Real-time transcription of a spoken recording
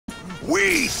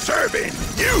We serving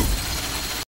you!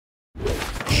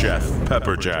 Chef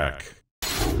Pepperjack.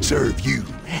 Serve you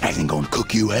as in gonna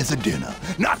cook you as a dinner.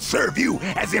 Not serve you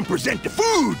as in present the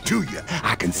food to you.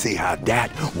 I can see how that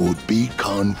would be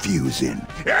confusing.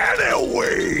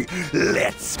 Anyway,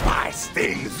 let's spice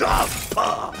things up.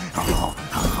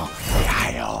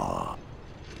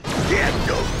 Get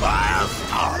the fire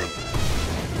started.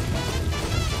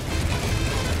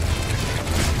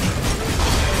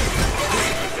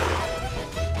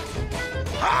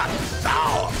 Hot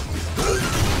sauce.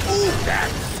 Ooh,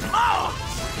 that's smart.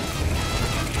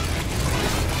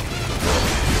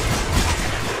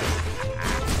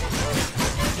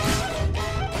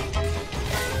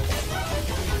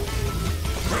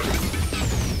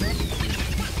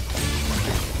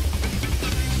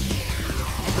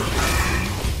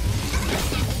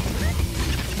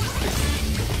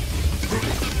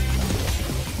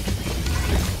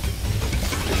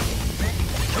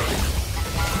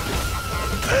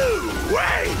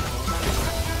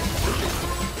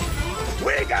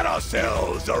 We got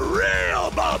ourselves a real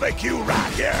barbecue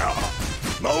right here.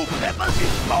 More peppers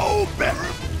is more better.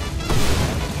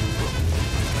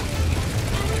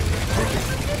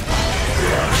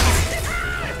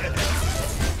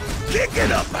 Kick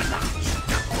it up a notch.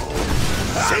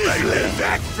 Sizzling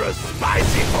extra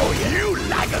spicy for you. You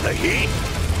like the heat?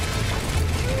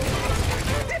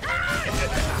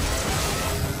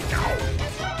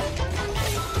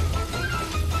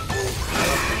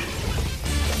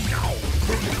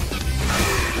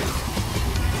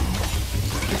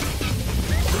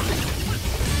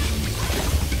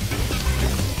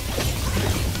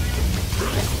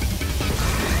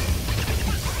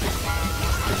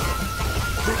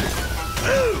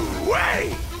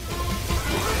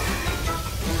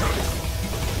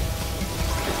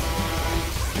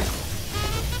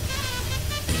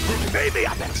 Maybe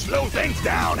I better slow things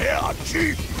down here,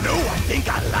 Chief. No, I think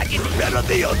I like it better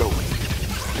the other way.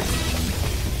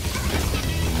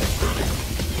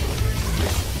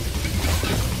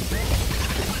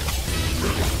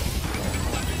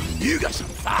 You got some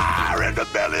fire in the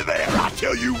belly there, I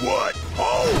tell you what.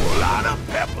 Whole lot of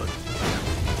peppers.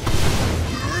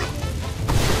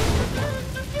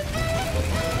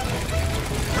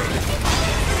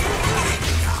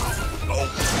 Oh.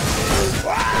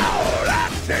 Wow,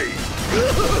 that tastes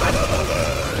good.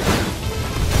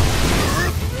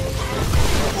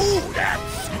 Ooh,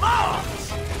 that's smart.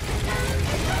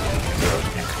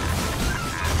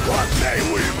 What say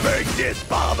we make this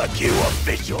barbecue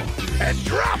official and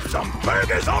drop some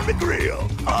burgers on the grill?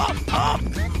 Up, up.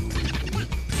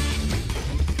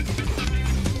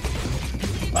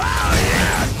 Oh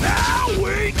yeah, now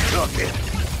we cooking.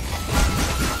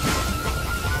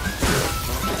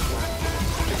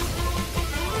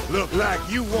 Look like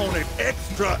you want it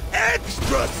extra,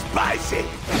 extra spicy.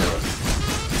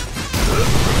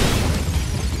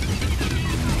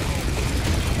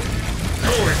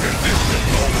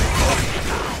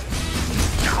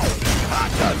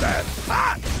 Hot that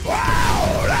hot.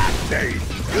 Wow, that tastes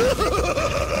good.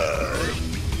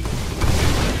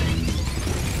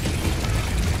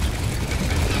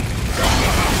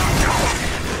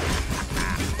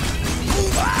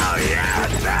 Wow, yeah,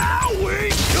 now we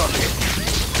cooking.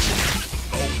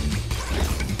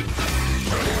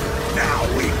 Now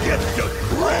we get to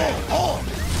grill on.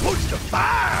 Push the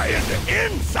fire in the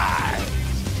inside.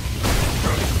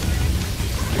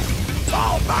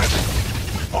 All right.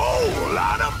 Whole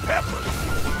lot of peppers.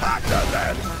 Hotter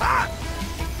than hot.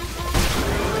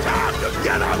 Time to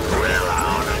get a grill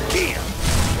on again.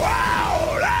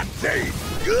 Wow, that tastes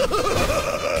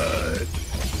good.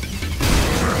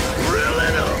 Grill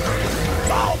it up.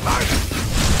 All right.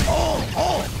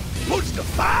 On. Push the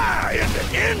fire in the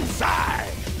inside.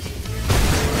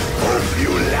 Hope you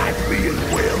like being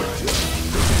well done.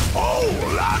 Whole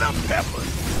lot of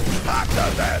peppers. Hotter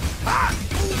than hot.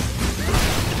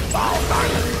 All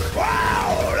right.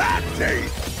 Wow, that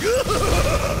tastes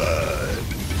good.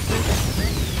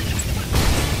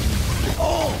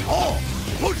 On.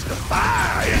 Push the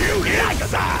fire in the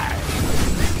inside.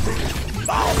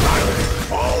 All right.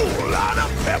 Whole lot of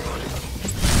peppers.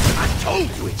 I told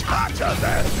you it's hotter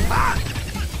than hot.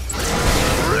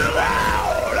 Grill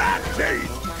out. That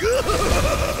tastes good.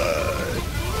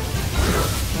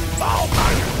 All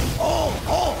right.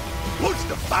 On. Push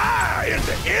the fire in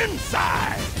the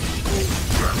inside.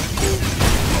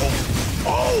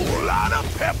 Whole lot of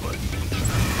peppers.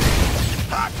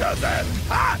 Hotter than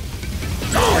hot.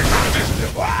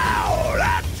 Wow,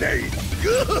 that tastes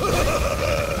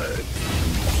good.